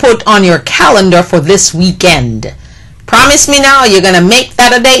have to put on your calendar for this weekend. Promise me now you're going to make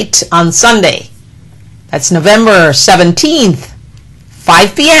that a date on Sunday. That's November 17th,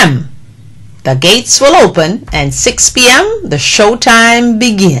 5 p.m. The gates will open, and 6 p.m. the showtime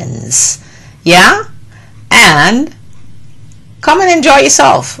begins. Yeah? And come and enjoy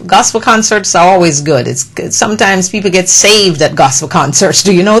yourself. Gospel concerts are always good. It's good. Sometimes people get saved at gospel concerts.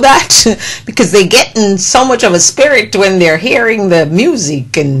 Do you know that? Because they get in so much of a spirit when they're hearing the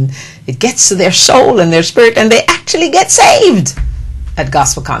music, and it gets to their soul and their spirit, and they actually get saved at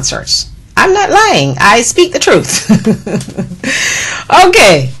gospel concerts. I'm not lying. I speak the truth.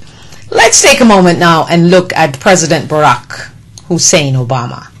 Okay, let's take a moment now and look at President Barack Hussein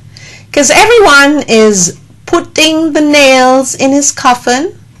Obama. Because everyone is putting the nails in his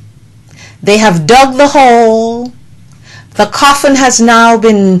coffin. They have dug the hole. The coffin has now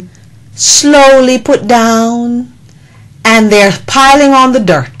been slowly put down, and they're piling on the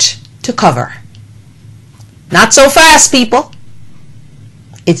dirt to cover. Not so fast, people.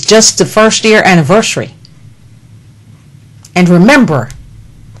 It's just the first year anniversary. And remember,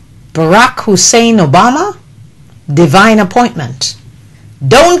 Barack Hussein Obama, divine appointment.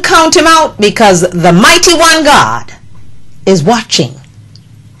 Don't count him out, because the mighty one God is watching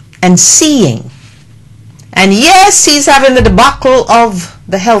and seeing. And yes, he's having the debacle of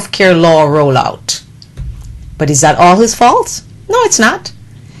the healthcare law rollout. But is that all his fault? No, it's not.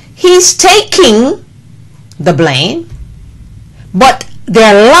 He's taking the blame, but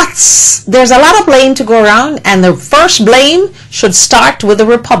there's a lot of blame to go around, and the first blame should start with the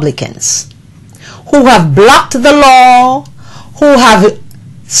Republicans, who have blocked the law, who have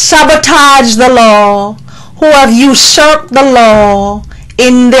sabotaged the law, who have usurped the law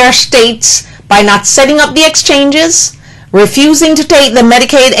in their states by not setting up the exchanges, refusing to take the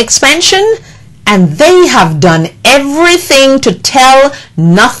Medicaid expansion, and they have done everything to tell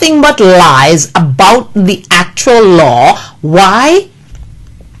nothing but lies about the actual law. Why?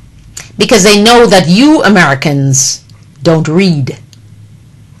 Because they know that you Americans don't read.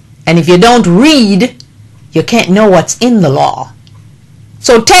 And if you don't read, you can't know what's in the law.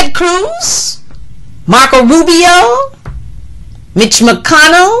 So Ted Cruz, Marco Rubio, Mitch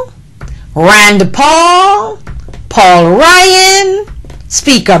McConnell, Rand Paul, Paul Ryan,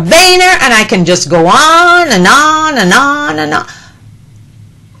 Speaker Boehner, and I can just go on and on and on and on.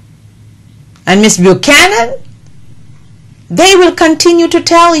 And Miss Buchanan, they will continue to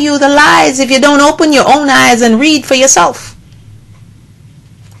tell you the lies if you don't open your own eyes and read for yourself.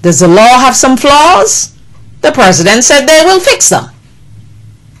 Does the law have some flaws? The president said they will fix them.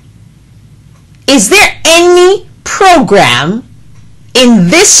 Is there any program in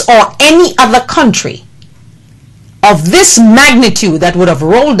this or any other country of this magnitude that would have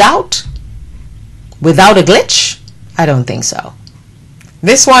rolled out without a glitch? I don't think so.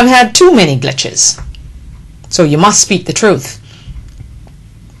 This one had too many glitches. So you must speak the truth.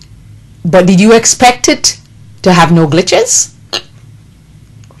 But did you expect it to have no glitches?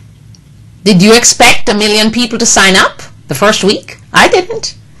 Did you expect 1 million people to sign up the first week? I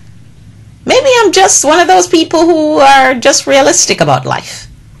didn't. Maybe I'm just one of those people who are just realistic about life.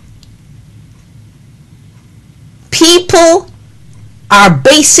 People are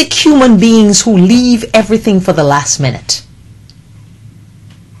basic human beings who leave everything for the last minute.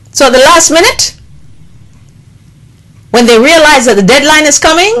 So the last minute, when they realize that the deadline is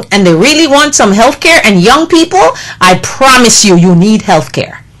coming and they really want some health care, and young people, I promise you, you need health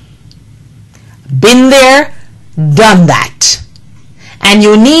care. Been there, done that. And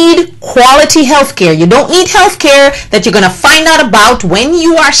you need quality health care. You don't need health care that you're going to find out about when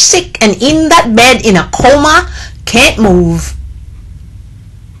you are sick and in that bed in a coma, can't move,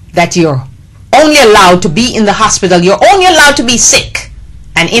 that you're only allowed to be in the hospital. You're only allowed to be sick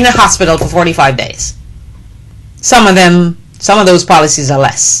and in a hospital for 45 days. Some of those policies are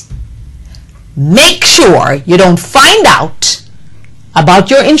less. Make sure you don't find out about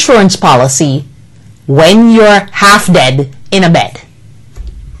your insurance policy when you're half dead in a bed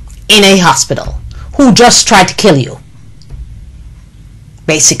in a hospital who just tried to kill you,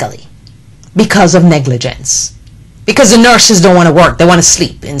 basically, because of negligence. Because the nurses don't want to work, they want to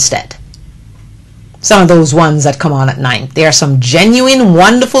sleep instead. Some of those ones that come on at night, there are some genuine,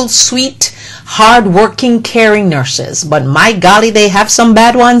 wonderful, sweet, hard-working, caring nurses, but my golly, they have some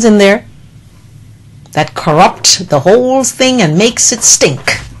bad ones in there that corrupt the whole thing and makes it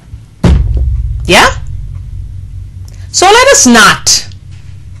stink. Yeah? So let us not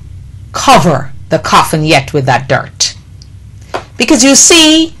cover the coffin yet with that dirt. Because you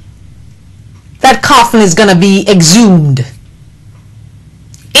see, that coffin is going to be exhumed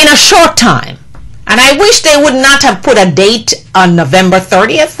in a short time. And I wish they would not have put a date on November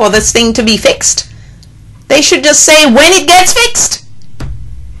 30th for this thing to be fixed. They should just say when it gets fixed.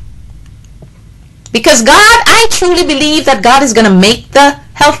 Because God, I truly believe that God is going to make the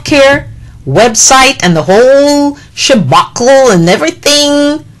healthcare website and the whole shebackle and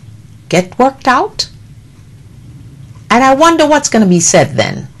everything get worked out. And I wonder what's going to be said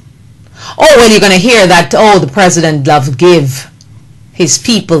then. Oh, well, you're going to hear that, oh, the president loves give his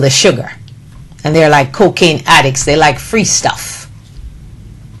people the sugar. And they're like cocaine addicts. They like free stuff.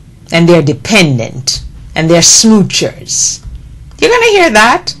 And they're dependent. And they're smoochers. You're going to hear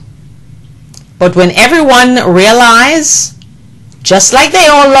that. But when everyone realize, just like they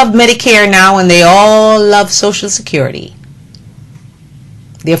all love Medicare now and they all love Social Security,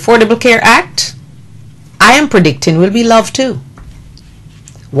 the Affordable Care Act, I am predicting will be loved too.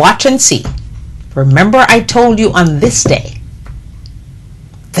 Watch and see. Remember, I told you on this day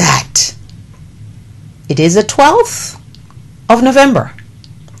that it is the 12th of November,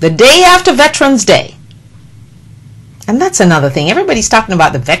 the day after Veterans Day. And that's another thing. Everybody's talking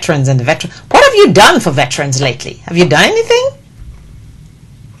about the veterans and the veterans. What have you done for veterans lately? Have you done anything?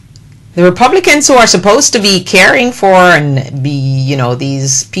 The Republicans who are supposed to be caring for and be, you know,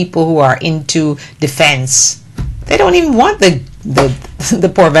 these people who are into defense, they don't even want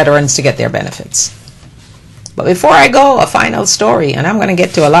the poor veterans to get their benefits. But before I go, a final story, and I'm going to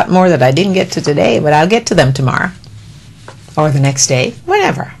get to a lot more that I didn't get to today, but I'll get to them tomorrow or the next day,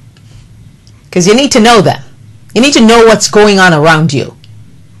 whenever. Because you need to know them. You need to know what's going on around you.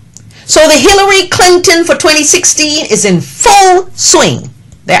 So the Hillary Clinton for 2016 is in full swing.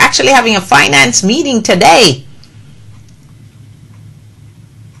 They're actually having a finance meeting today.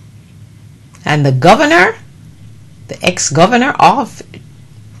 And the governor, the ex-governor of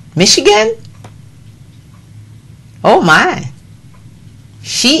Michigan, oh my,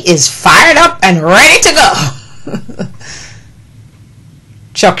 she is fired up and ready to go.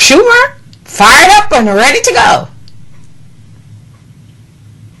 Chuck Schumer, fired up and ready to go.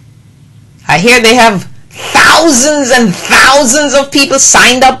 I hear they have thousands and thousands of people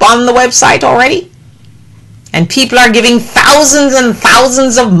signed up on the website already. And people are giving thousands and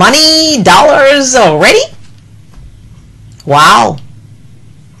thousands of money, dollars already. Wow.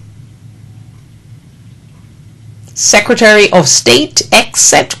 Secretary of State,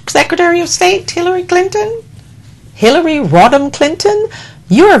 ex-Secretary of State, Hillary Clinton, Hillary Rodham Clinton,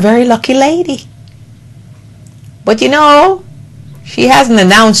 you're a very lucky lady. But you know, she hasn't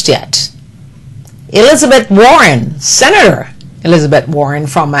announced yet. Elizabeth Warren, Senator Elizabeth Warren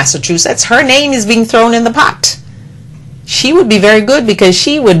from Massachusetts, her name is being thrown in the pot. she would be very good because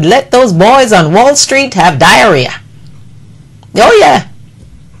she would let those boys on Wall Street have diarrhea. Oh yeah.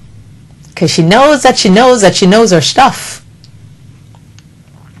 Because she knows that she knows that she knows her stuff.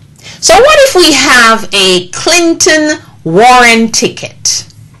 So what if we have a Clinton-Warren ticket?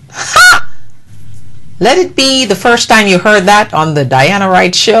 Ha! Let it be the first time you heard that on the Diana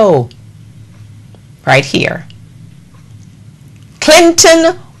Wright Show. Right here.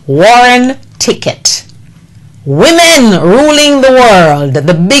 Clinton-Warren ticket. Women ruling the world.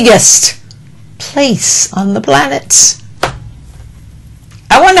 The biggest place on the planet.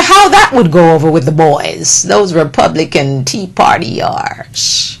 I wonder how that would go over with the boys. Those Republican Tea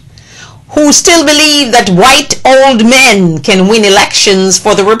Partyers. Who still believe that white old men can win elections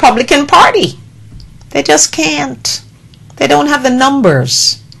for the Republican Party. They just can't. They don't have the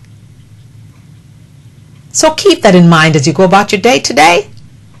numbers. So keep that in mind as you go about your day today.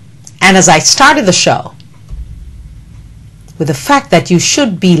 And as I started the show, with the fact that you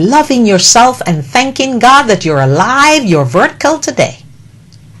should be loving yourself and thanking God that you're alive, you're vertical today.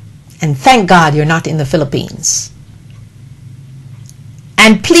 And thank God you're not in the Philippines.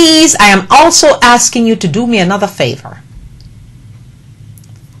 And please, I am also asking you to do me another favor.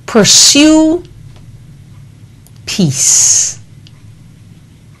 Pursue peace.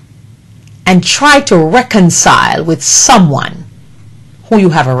 And try to reconcile with someone who you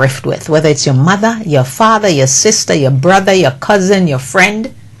have a rift with, whether it's your mother, your father, your sister, your brother, your cousin, your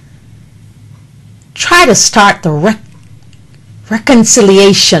friend. Try to start the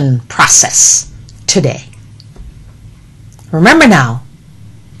reconciliation process today. Remember now,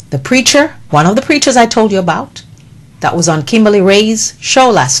 the preacher, one of the preachers I told you about, that was on Kimberly Ray's show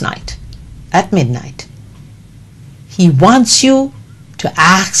last night at midnight. He wants you to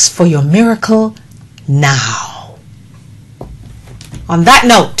ask for your miracle now. On that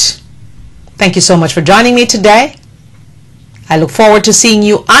note, thank you so much for joining me today. I look forward to seeing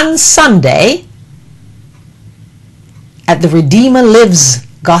you on Sunday at the Redeemer Lives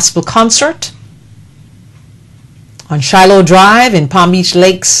Gospel Concert on Shiloh Drive in Palm Beach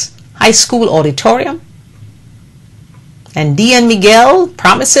Lakes High School Auditorium. And Dean Miguel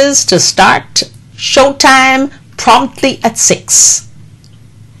promises to start showtime promptly at 6.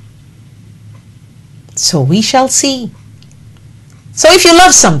 So we shall see. So if you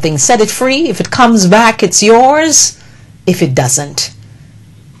love something, set it free. If it comes back, it's yours. If it doesn't,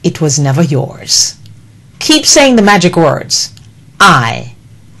 it was never yours. Keep saying the magic words. I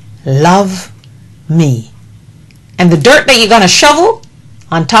love me. And the dirt that you're going to shovel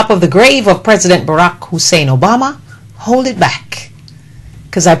on top of the grave of President Barack Hussein Obama, hold it back.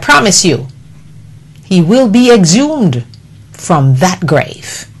 Because I promise you, he will be exhumed from that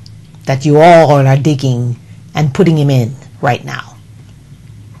grave that you all are digging and putting him in right now.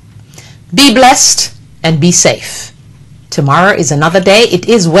 Be blessed and be safe. Tomorrow is another day. It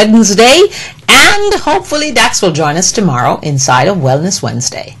is Wednesday, and hopefully Dax will join us tomorrow inside of Wellness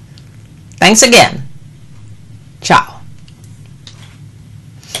Wednesday. Thanks again. Ciao.